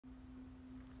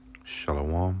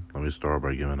Shalom. Let me start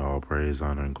by giving all praise,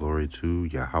 honor, and glory to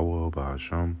Yahweh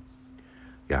Ba'ashem,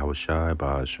 Yahweh Shai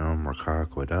Ba'ashem, Rakah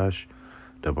Kodash.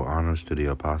 Double honors to the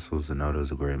apostles and elders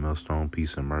of Great Millstone.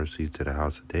 Peace and mercy to the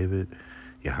house of David.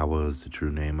 Yahweh is the true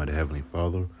name of the Heavenly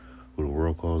Father, who the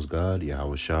world calls God.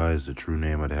 Yahweh Shai is the true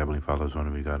name of the Heavenly Father's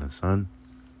only begotten Son,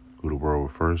 who the world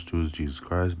refers to as Jesus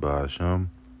Christ. Ba'ashem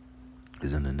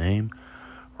is in the name.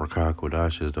 Rakah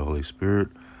Kodash is the Holy Spirit.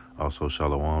 Also,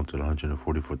 shalom to the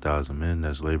 144,000 men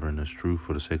that's laboring this truth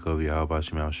for the sake of Yahweh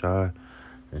Shemel Shai.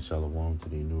 And shalom to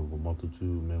the innumerable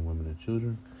multitude, men, women, and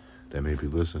children that may be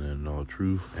listening in all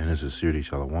truth and in sincerity.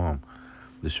 Shalom.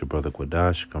 This is your brother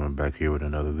Quadash coming back here with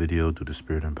another video through the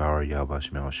spirit and power of Yahweh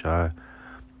Shemel Shai.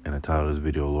 And the title of this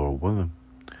video, Lord willing,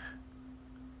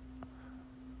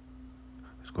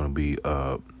 is going to be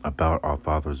about our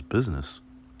Father's business.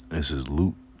 This is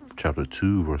Luke chapter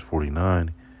 2, verse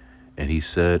 49. And he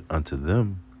said unto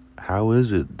them, How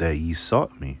is it that ye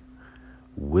sought me?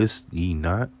 Wist ye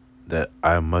not that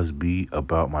I must be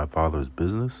about my Father's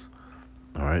business?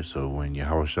 All right, so when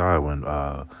Yahushua, when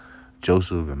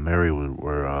Joseph and Mary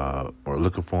were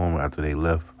looking for him after they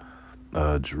left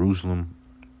Jerusalem,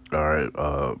 all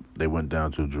right, they went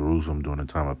down to Jerusalem during the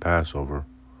time of Passover.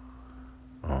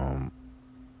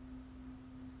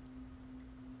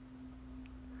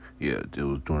 It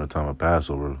was during the time of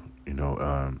Passover,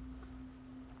 and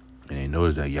they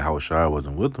noticed that Yahushua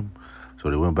wasn't with them. So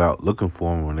they went about looking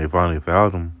for him. When they finally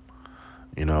found him,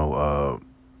 I'm going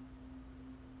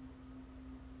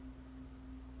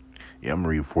to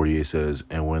read 48 says,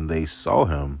 And when they saw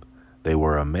him, they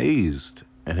were amazed.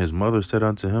 And his mother said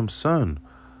unto him, Son,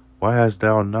 why hast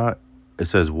thou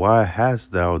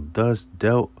thus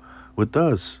dealt with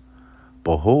us?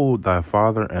 Behold, thy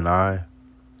father and I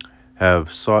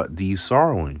have sought thee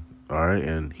sorrowing. All right.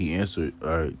 And he answered,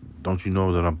 all right, don't you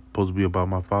know that I'm supposed to be about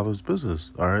my Father's business?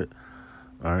 All right.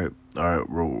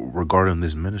 Regarding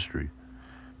this ministry,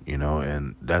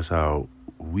 and that's how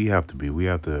we have to be. We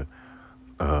have to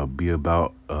be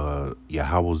about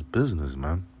Yahweh's business,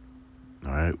 man.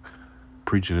 All right.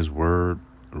 Preaching his word,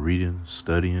 reading,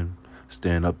 studying,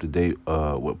 staying up to date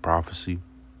with prophecy.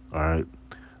 All right.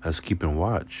 That's keeping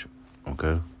watch.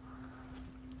 Okay.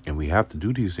 And we have to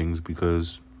do these things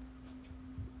because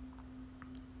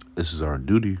this is our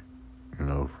duty,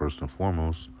 first and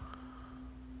foremost.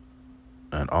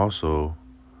 And also,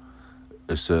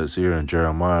 it says here in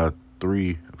Jeremiah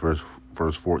 3, verse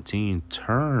 14,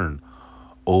 Turn,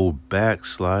 O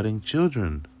backsliding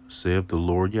children, saith the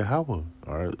Lord Yahweh. All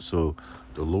right, so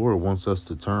the Lord wants us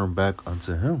to turn back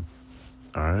unto him.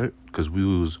 All right, because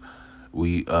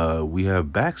we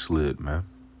have backslid, man.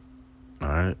 All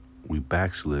right, we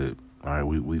backslid. All right,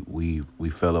 we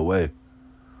fell away.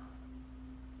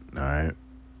 All right,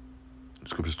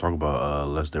 scriptures talk about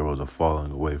lest there was a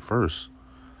falling away first.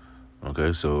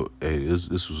 Okay, so hey,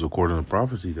 this was according to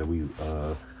prophecy that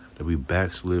we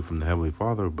backslid from the Heavenly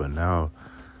Father, but now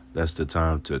that's the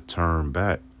time to turn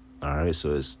back. All right,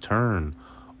 so it's turn,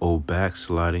 O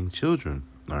backsliding children.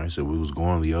 All right, so we was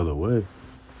going the other way.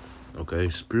 Okay,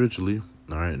 spiritually.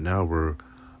 All right, now we're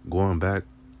going back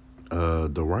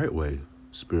the right way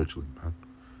spiritually, man.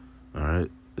 All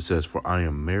right, it says, For I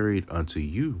am married unto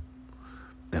you,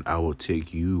 and I will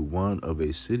take you one of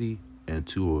a city and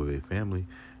two of a family,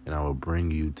 and I will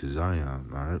bring you to Zion.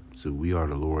 All right, so we are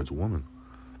the Lord's woman.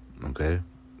 Okay,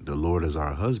 the Lord is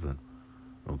our husband.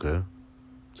 Okay,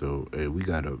 so hey, we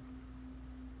gotta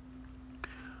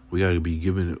be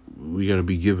given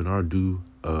our due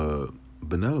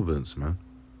benevolence, man.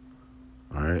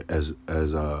 All right, as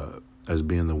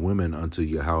being the women unto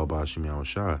Yahweh Ba'ashem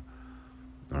Shai.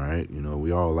 All right,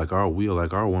 we all like our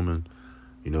woman,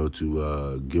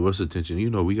 to give us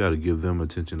attention. We got to give them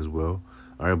attention as well.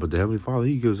 All right, but the Heavenly Father,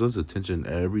 he gives us attention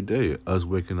every day. Us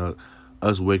waking up,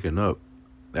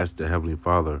 that's the Heavenly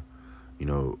Father,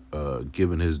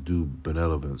 giving his due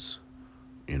benevolence.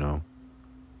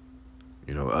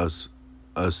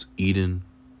 Us eating,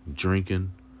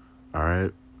 drinking. All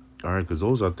right, because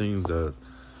those are things that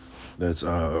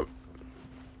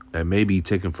may be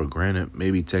taken for granted,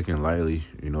 maybe taken lightly.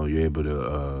 You're able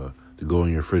to go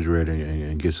in your refrigerator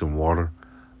and get some water.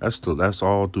 That's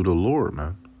all through the Lord,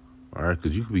 man. All right,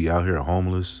 because you could be out here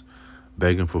homeless,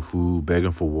 begging for food,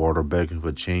 begging for water, begging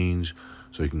for change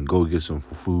so you can go get some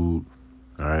food.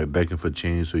 All right, begging for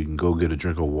change so you can go get a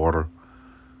drink of water.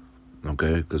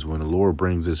 Okay, because when the Lord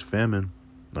brings this famine,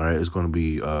 all right, it's going to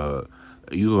be,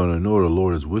 you're going to know the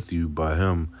Lord is with you by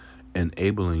him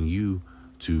enabling you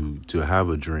to have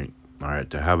a drink, all right,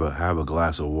 to have a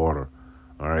glass of water,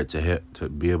 all right, to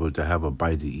be able to have a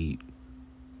bite to eat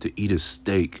a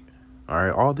steak. All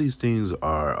right, all these things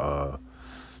are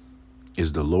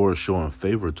is the Lord showing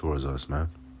favor towards us, man.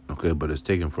 Okay, but it's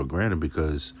taken for granted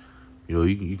because,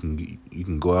 you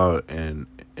can go out and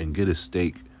get a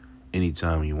steak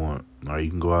anytime you want. Or you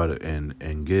can go out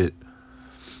and get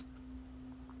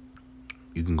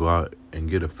you can go out and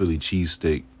get a Philly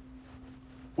cheesesteak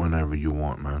whenever you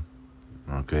want, man.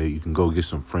 Okay, you can go get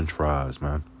some French fries,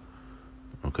 man.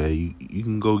 Okay, you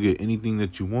can go get anything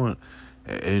that you want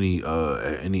at any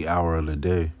hour of the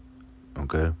day.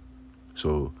 Okay,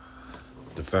 so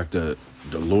the fact that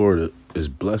the Lord is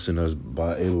blessing us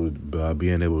by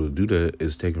being able to do that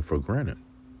is taken for granted.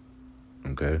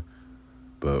 Okay,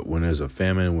 but when there's a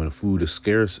famine, when food is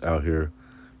scarce out here,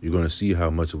 you're gonna see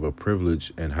how much of a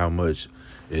privilege and how much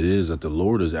it is that the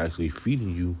Lord is actually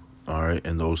feeding you. All right,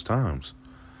 in those times.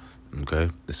 Okay,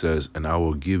 it says, "And I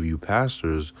will give you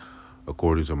pastors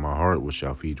according to my heart, which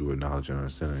shall feed you with knowledge and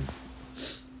understanding."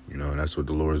 And that's what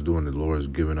the Lord is doing. The Lord is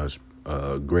giving us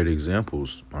great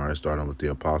examples. All right, starting with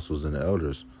the apostles and the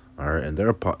elders. All right, and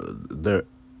their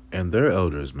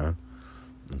elders, man.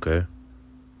 Okay,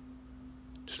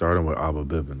 starting with Abba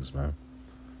Bibbins, man.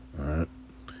 All right,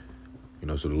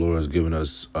 so the Lord has given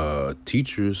us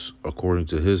teachers according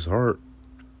to His heart.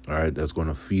 All right, that's going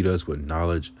to feed us with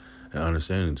knowledge and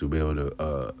understanding to be able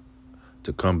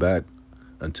to come back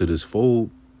into this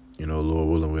fold. Lord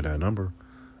willing, with that number.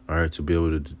 All right, to be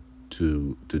able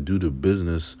to do the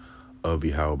business of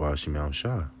Yahweh Shemel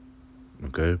Shah.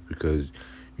 Okay, because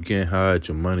you can't hide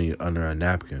your money under a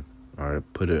napkin. All right,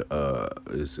 put it.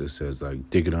 It says like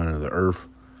dig it under the earth.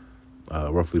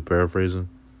 Roughly paraphrasing.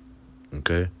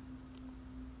 Okay,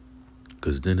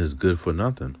 because then it's good for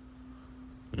nothing.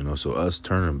 So us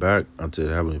turning back unto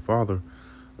the Heavenly Father,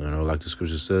 like the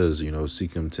scripture says,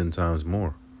 seek Him 10 times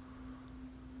more.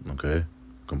 Okay,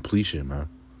 completion, man.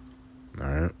 All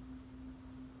right.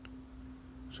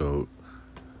 So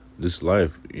this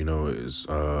life, is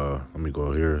let me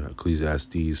go here.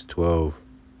 Ecclesiastes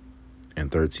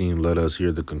 12:13. Let us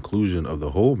hear the conclusion of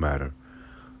the whole matter.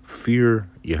 Fear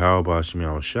Yahweh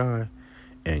Shemel Shai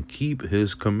and keep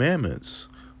His commandments,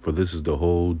 for this is the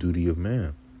whole duty of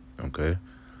man. Okay.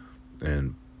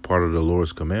 And part of the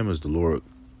Lord's commandments, the Lord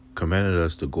commanded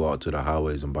us to go out to the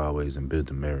highways and byways and bid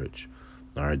the marriage.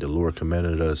 All right. The Lord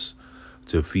commanded us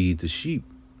to feed the sheep.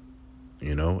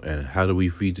 And how do we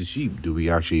feed the sheep? Do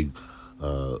we actually,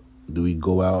 do we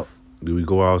go out? Do we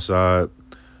go outside,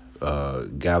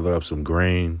 gather up some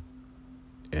grain,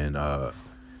 and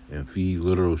feed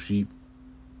literal sheep?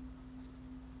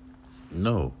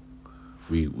 No,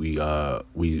 we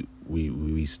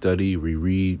study, we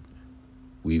read,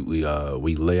 we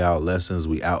lay out lessons,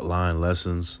 we outline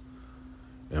lessons,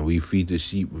 and we feed the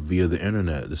sheep via the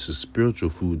internet. This is spiritual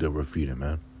food that we're feeding,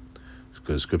 man.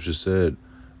 Because Scripture said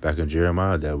back in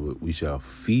Jeremiah that we shall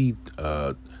feed.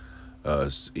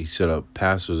 He set up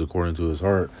pastors according to His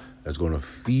heart that's going to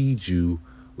feed you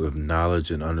with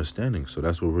knowledge and understanding. So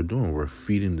that's what we're doing. We're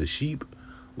feeding the sheep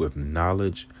with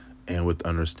knowledge and with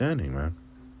understanding, man.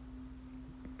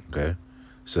 Okay, it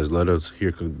says, let us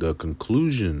hear the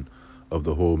conclusion of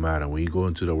the whole matter. When you go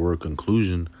into the word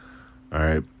conclusion, all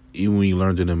right, even when you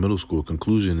learned it in middle school,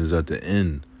 conclusion is at the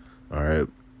end. All right.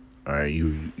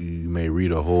 You may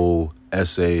read a whole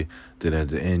essay, then at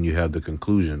the end you have the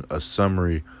conclusion, a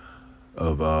summary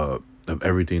of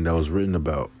everything that was written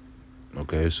about.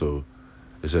 Okay, so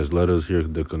it says, let us hear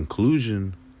the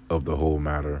conclusion of the whole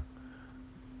matter.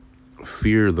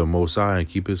 Fear the Most High and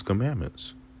keep His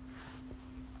commandments.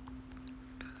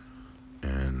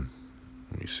 And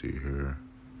let me see here.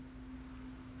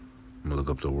 I'm gonna look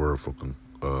up the word for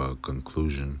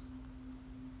conclusion.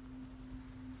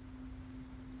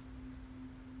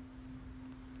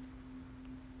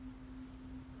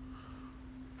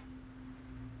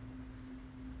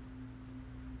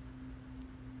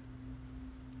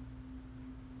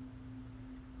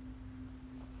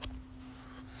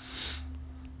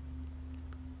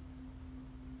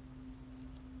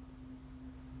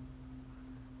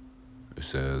 It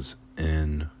says,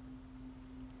 in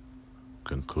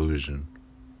conclusion.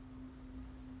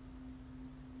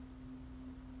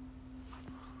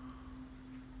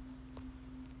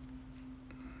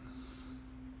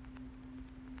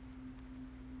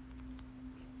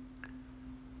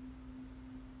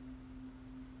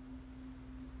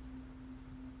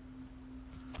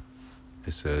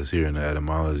 It says here in the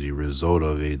etymology, result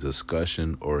of a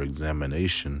discussion or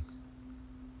examination.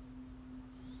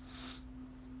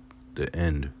 The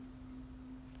end.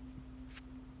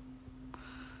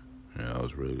 Yeah, that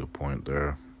was a really good point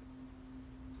there.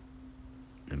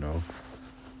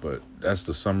 But that's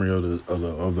the summary of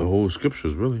the whole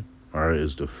scriptures, really. All right,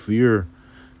 is to fear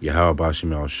Yahweh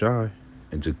Shemel Shai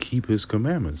and to keep His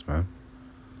commandments, man.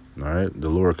 All right. The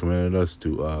Lord commanded us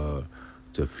to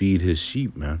feed his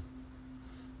sheep, man.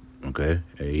 Okay.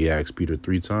 And he asked Peter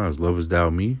 3 times, "Lovest thou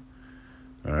me?"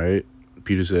 All right.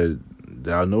 Peter said,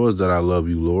 "Thou knowest that I love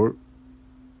you, Lord."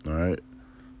 All right.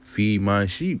 Feed my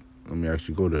sheep. Let me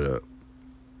actually go to that.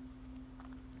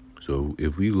 So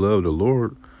if we love the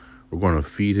Lord, we're going to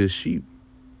feed his sheep.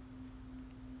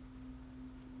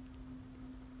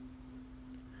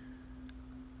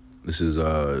 This is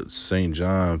St.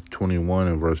 John 21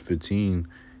 and verse 15.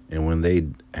 And when they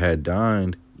had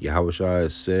dined,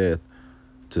 Yahushua said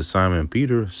to Simon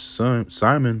Peter,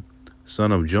 Simon,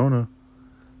 son of Jonah,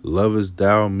 lovest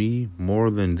thou me more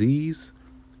than these?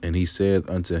 And he said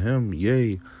unto him,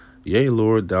 Yea,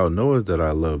 Lord, thou knowest that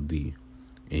I love thee.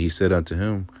 And he said unto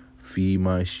him, Feed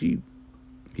my sheep.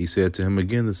 He said to him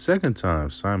again the second time,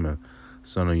 Simon,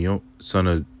 son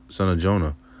of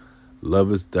Jonah,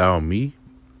 lovest thou me?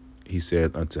 He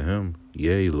said unto him,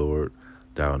 Yea, Lord,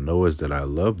 thou knowest that I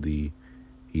love thee.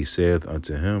 He saith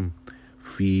unto him,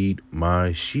 Feed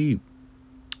my sheep.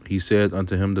 He said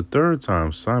unto him the third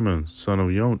time, Simon, son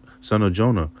of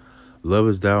Jonah,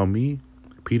 lovest thou me?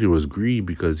 Peter was grieved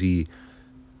because he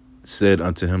said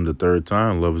unto him the third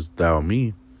time, Lovest thou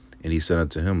me? And he said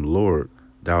unto him, Lord,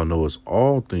 thou knowest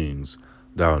all things.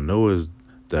 Thou knowest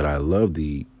that I love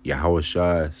thee.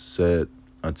 Yahushua said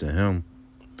unto him,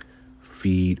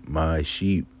 Feed my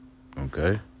sheep.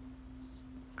 Okay.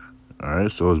 All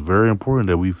right. So it's very important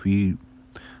that we feed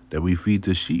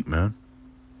the sheep, man.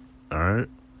 All right.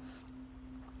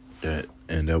 That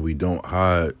we don't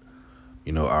hide,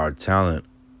 our talent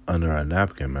under a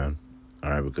napkin, man. All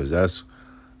right, because that's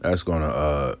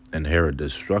gonna inherit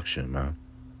destruction, man.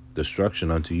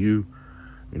 Destruction unto you,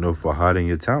 for hiding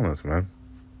your talents, man.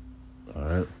 All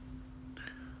right.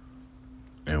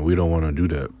 And we don't want to do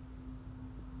that.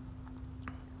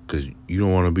 Because you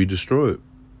don't want to be destroyed.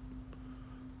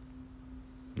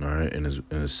 All right. And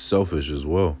it's selfish as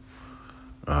well.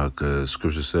 Because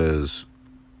scripture says,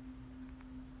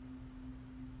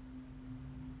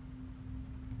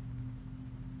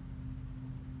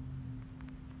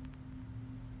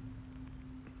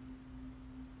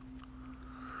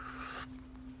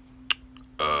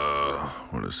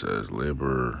 what it says,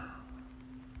 labor.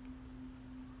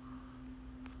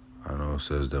 I know it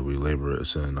says that we labor.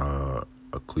 It's in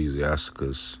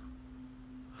Ecclesiasticus.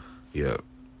 Yeah.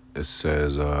 It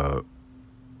says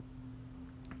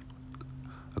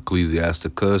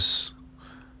Ecclesiasticus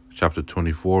chapter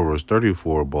 24 verse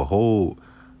 34, Behold,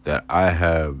 that I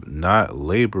have not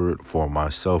labored for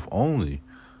myself only,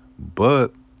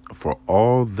 but for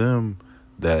all them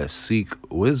that seek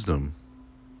wisdom.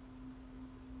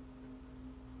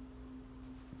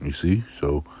 You see?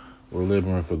 So we're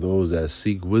laboring for those that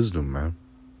seek wisdom, man.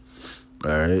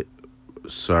 All right.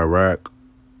 Sirach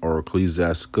or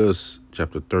Ecclesiasticus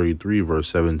chapter 33 verse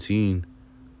 17.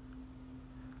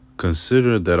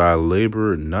 Consider that I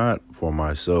labor not for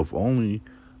myself only,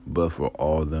 but for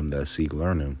all them that seek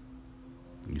learning.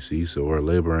 You see, so we're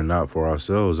laboring not for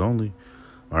ourselves only,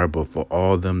 all right, but for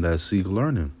all them that seek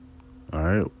learning. All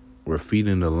right, we're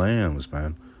feeding the lambs,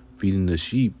 man, feeding the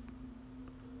sheep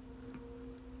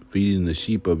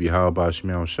of Yahweh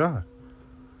Shemel Shah.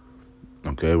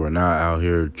 Okay, we're not out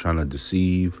here trying to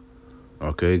deceive.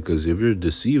 Okay, because if you're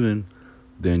deceiving,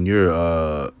 then you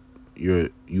are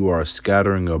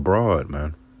scattering abroad,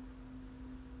 man.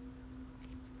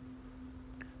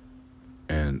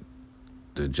 And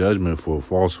the judgment for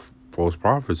false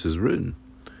prophets is written.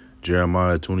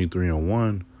 Jeremiah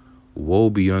 23:1. Woe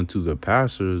be unto the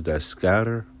pastors that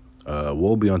scatter.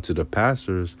 Woe be unto the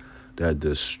pastors that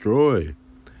destroy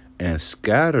and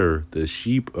scatter the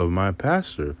sheep of my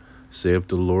pastor, saith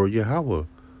the Lord Yahweh.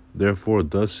 Therefore,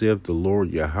 thus saith the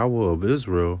Lord Yahweh of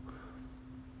Israel,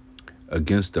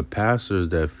 against the pastors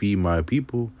that feed my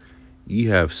people, ye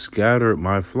have scattered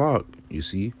my flock. You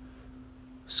see,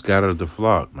 scattered the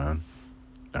flock, man.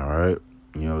 All right,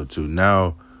 to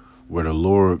now where the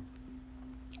Lord,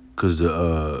 because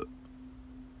the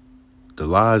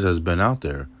lies has been out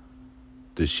there,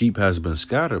 the sheep has been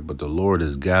scattered, but the Lord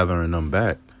is gathering them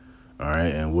back. All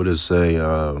right, and what does it say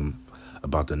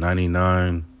about the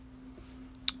 99?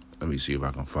 Let me see if I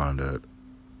can find that.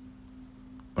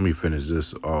 Let me finish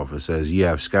this off. It says, Ye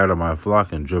have scattered my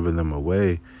flock and driven them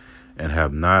away, and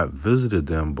have not visited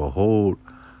them. Behold,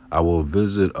 I will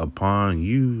visit upon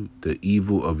you the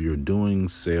evil of your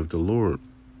doings, saith the Lord.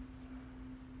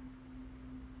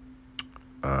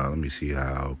 Let me see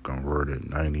how I'll convert it.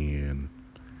 90 and...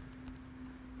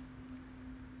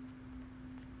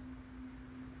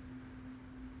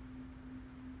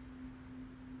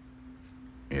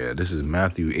 Yeah, this is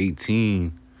Matthew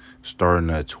 18, starting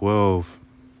at 12.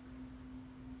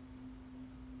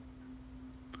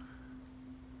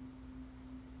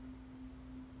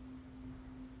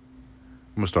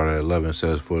 gonna start at 11. It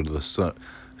says, for the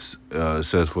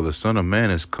Son of Man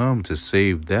has come to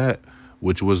save that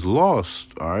which was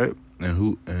lost. All right, and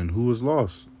who was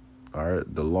lost? All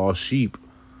right, the lost sheep.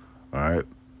 All right,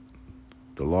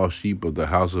 the lost sheep of the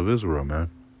house of Israel, man.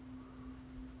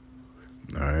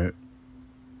 All right.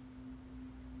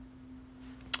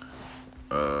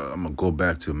 I'm gonna go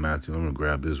back to Matthew. I'm gonna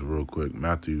grab this real quick.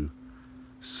 Matthew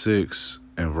 6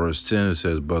 and verse 10, it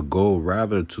says, "But go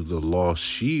rather to the lost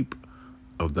sheep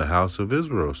of the house of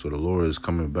Israel." So the Lord is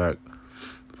coming back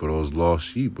for those lost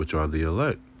sheep, which are the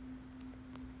elect.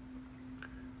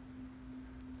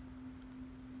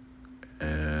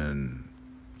 And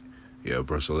yeah,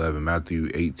 verse 11,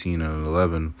 Matthew 18 and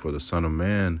 11, "For the Son of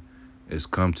Man is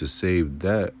come to save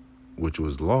that which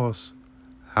was lost.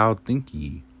 How think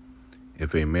ye?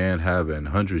 If a man have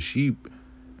 100 sheep,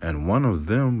 and one of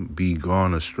them be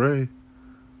gone astray,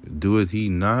 doeth he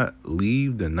not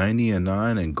leave the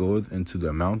 99 and goeth into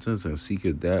the mountains and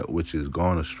seeketh that which is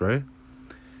gone astray?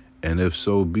 And if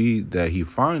so be that he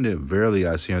find it, verily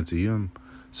I say unto you,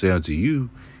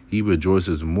 he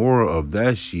rejoices more of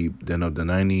that sheep than of the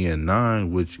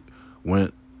 99 which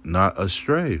went not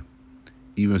astray.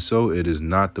 Even so, it is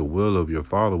not the will of your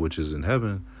Father which is in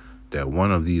heaven that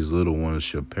one of these little ones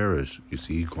should perish." You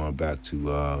see, he's going back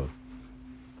to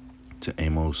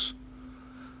Amos,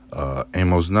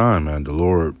 Amos 9, man. The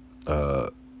Lord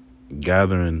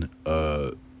gathering.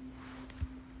 Let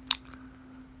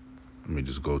me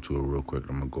just go to it real quick.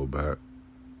 I'm gonna go back.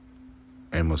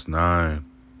 Amos 9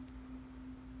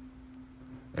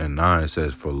 and 9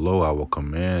 says, "For lo, I will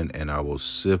command, and I will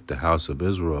sift the house of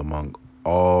Israel among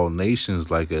all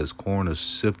nations, like as corn is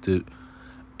sifted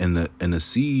in the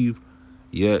sieve,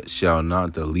 yet shall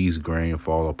not the least grain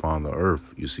fall upon the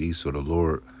earth." You see, so the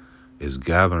Lord is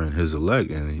gathering his elect,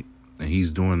 and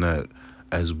he's doing that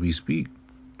as we speak.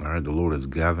 All right, the Lord is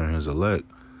gathering his elect.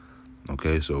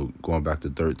 Okay, so going back to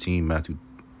 13, Matthew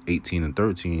 18 and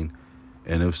 13,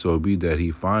 "And if so be that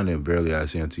he find it, verily I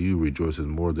say unto you, rejoiceth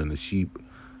more than the sheep.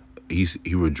 He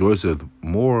rejoiceth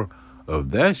more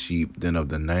of that sheep than of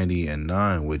the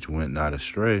 99 which went not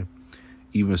astray.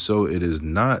 Even so, it is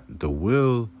not the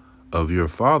will of your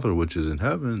Father which is in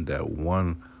heaven that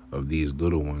one of these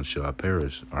little ones shall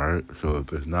perish." All right, so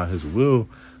if it's not his will,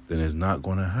 then it's not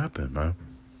going to happen, man.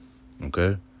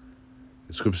 Okay,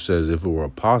 the scripture says, "If it were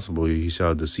possible, he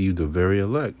shall deceive the very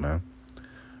elect," man.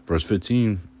 Verse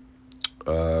 15,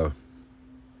 yeah,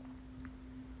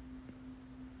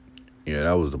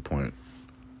 that was the point.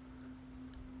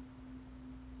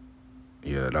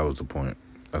 Yeah, that was the point.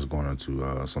 That's going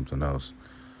into something else.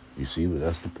 You see, but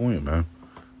that's the point, man.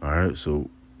 All right, so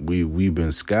we've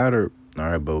been scattered. All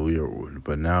right,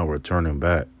 but now we're turning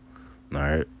back. All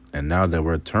right, and now that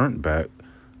we're turned back,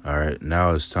 all right,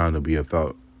 now it's time to be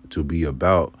about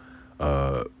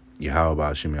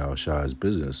Yahweh Shem Yahushai's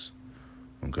business.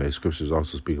 Okay, scriptures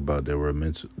also speak about that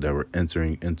we're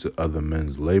entering into other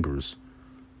men's labors.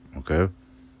 Okay,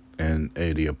 and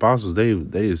hey, the apostles they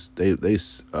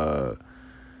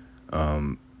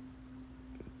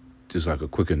just like a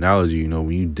quick analogy, you know,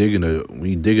 when you dig in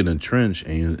a trench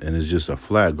and it's just a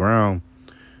flat ground,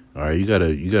 all right, you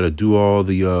gotta do all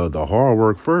the hard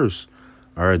work first.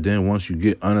 All right, then once you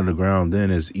get under the ground, then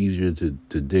it's easier to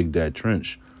dig that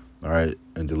trench, all right,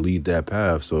 and to lead that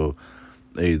path. So,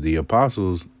 hey, the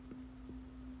apostles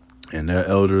and their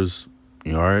elders,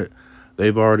 you know, all right,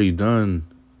 they've already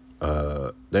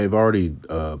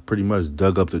pretty much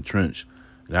dug up the trench.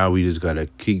 Now we just gotta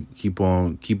keep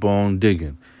on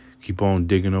digging. Keep on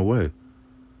digging away.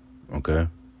 Okay.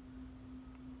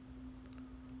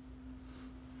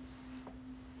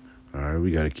 All right,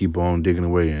 we got to keep on digging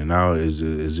away, and now it's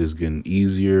just getting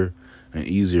easier and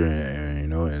easier, and you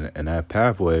know, and that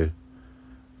pathway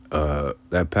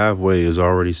is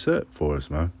already set for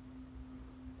us, man.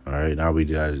 All right, now we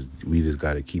just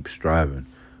got to keep striving,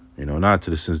 you know, not to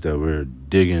the sense that we're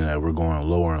digging, that we're going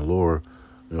lower and lower,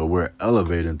 you know, we're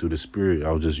elevating through the spirit.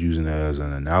 I was just using that as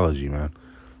an analogy, man.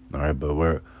 All right, but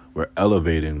we're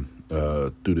elevating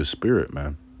through the spirit,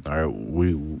 man. All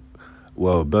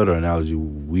right, a better analogy,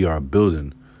 we are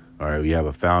building. All right, we have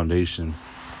a foundation.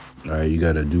 All right, you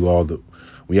got to do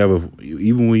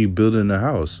even when you build in the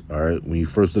house. All right, when you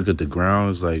first look at the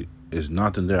ground, it's like it's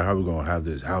nothing there. How we gonna have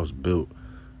this house built?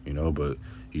 You know, but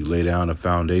you lay down a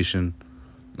foundation.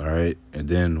 All right, and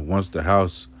then once the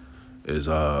house is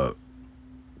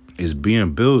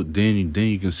being built, then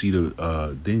you can see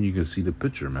the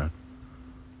picture, man.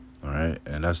 All right,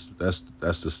 and that's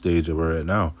the stage that we're at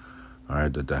now. All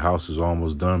right, that the house is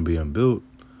almost done being built,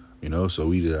 you know. So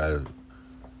we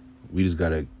just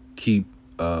gotta keep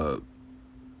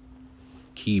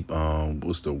keep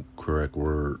what's the correct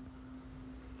word?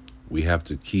 We have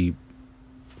to keep,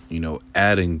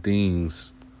 adding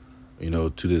things,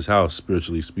 to this house,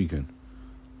 spiritually speaking.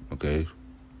 Okay?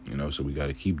 So we got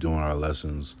to keep doing our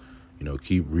lessons,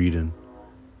 keep reading,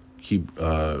 keep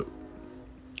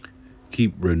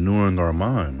renewing our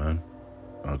mind, man.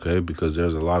 Okay? Because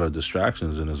there's a lot of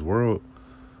distractions in this world,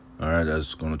 all right,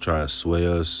 that's going to try to sway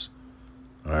us.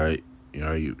 All right?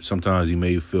 Sometimes you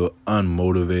may feel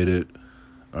unmotivated,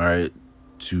 all right,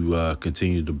 to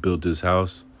continue to build this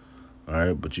house. All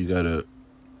right, but you gotta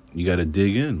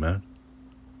dig in, man.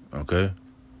 Okay,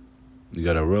 you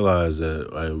gotta realize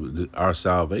that our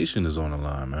salvation is on the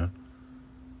line, man.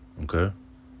 Okay,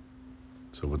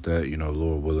 so with that,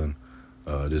 Lord willing,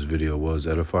 this video was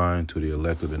edifying to the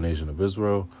elect of the nation of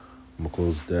Israel. I'm gonna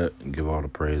close that and give all the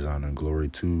praise, honor, and glory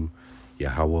to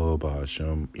Yahweh,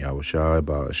 Ba'ashem, Yahweh Shai,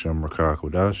 Ba'ashem, Rakah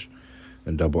Kodash,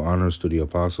 and double honors to the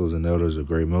apostles and elders of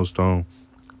Great Millstone.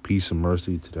 Peace and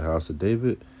mercy to the house of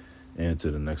David. And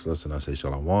to the next lesson, I say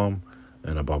shalom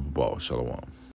and abba shalom.